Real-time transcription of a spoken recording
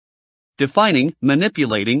defining,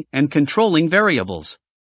 manipulating, and controlling variables.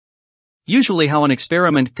 Usually how an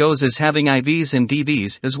experiment goes is having IVs and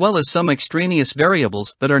DVs as well as some extraneous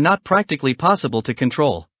variables that are not practically possible to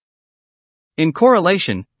control. In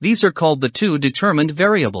correlation, these are called the two determined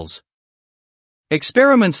variables.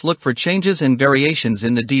 Experiments look for changes and variations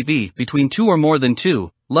in the DV between two or more than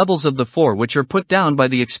two levels of the four which are put down by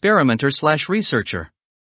the experimenter/researcher.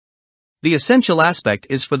 The essential aspect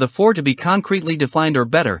is for the four to be concretely defined or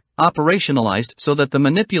better, operationalized so that the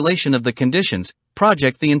manipulation of the conditions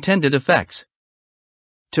project the intended effects.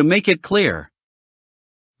 To make it clear,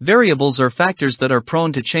 variables are factors that are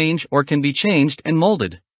prone to change or can be changed and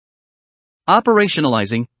molded.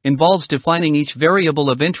 Operationalizing involves defining each variable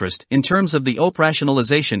of interest in terms of the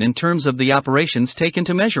operationalization in terms of the operations taken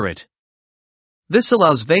to measure it. This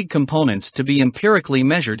allows vague components to be empirically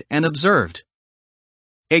measured and observed.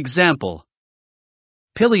 Example: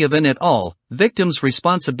 Pilyavin et al., victim's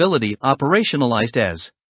responsibility operationalized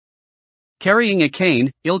as carrying a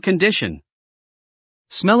cane, ill condition.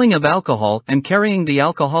 Smelling of alcohol and carrying the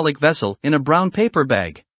alcoholic vessel in a brown paper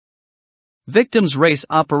bag. Victim's race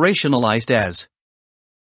operationalized as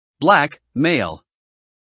black, male.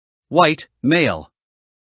 White, male.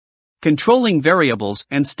 Controlling variables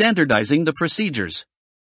and standardizing the procedures.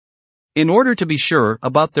 In order to be sure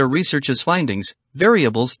about their research's findings,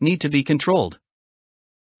 variables need to be controlled.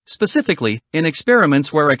 Specifically, in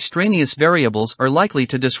experiments where extraneous variables are likely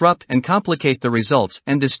to disrupt and complicate the results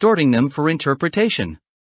and distorting them for interpretation.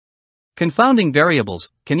 Confounding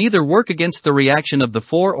variables can either work against the reaction of the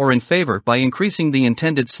four or in favor by increasing the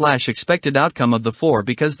intended/expected outcome of the four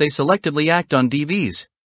because they selectively act on DVs.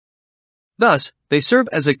 Thus, they serve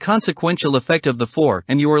as a consequential effect of the four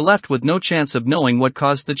and you are left with no chance of knowing what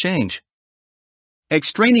caused the change.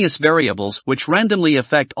 Extraneous variables which randomly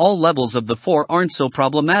affect all levels of the four aren't so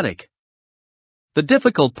problematic. The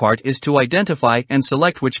difficult part is to identify and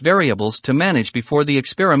select which variables to manage before the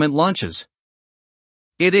experiment launches.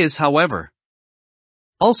 It is, however,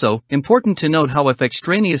 also important to note how if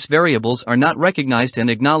extraneous variables are not recognized and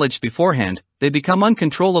acknowledged beforehand, they become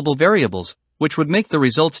uncontrollable variables, which would make the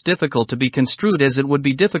results difficult to be construed as it would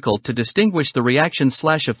be difficult to distinguish the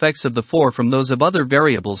reactions/effects of the four from those of other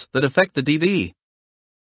variables that affect the DV.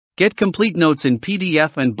 Get complete notes in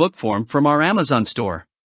PDF and book form from our Amazon store.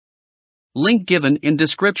 Link given in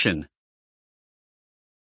description.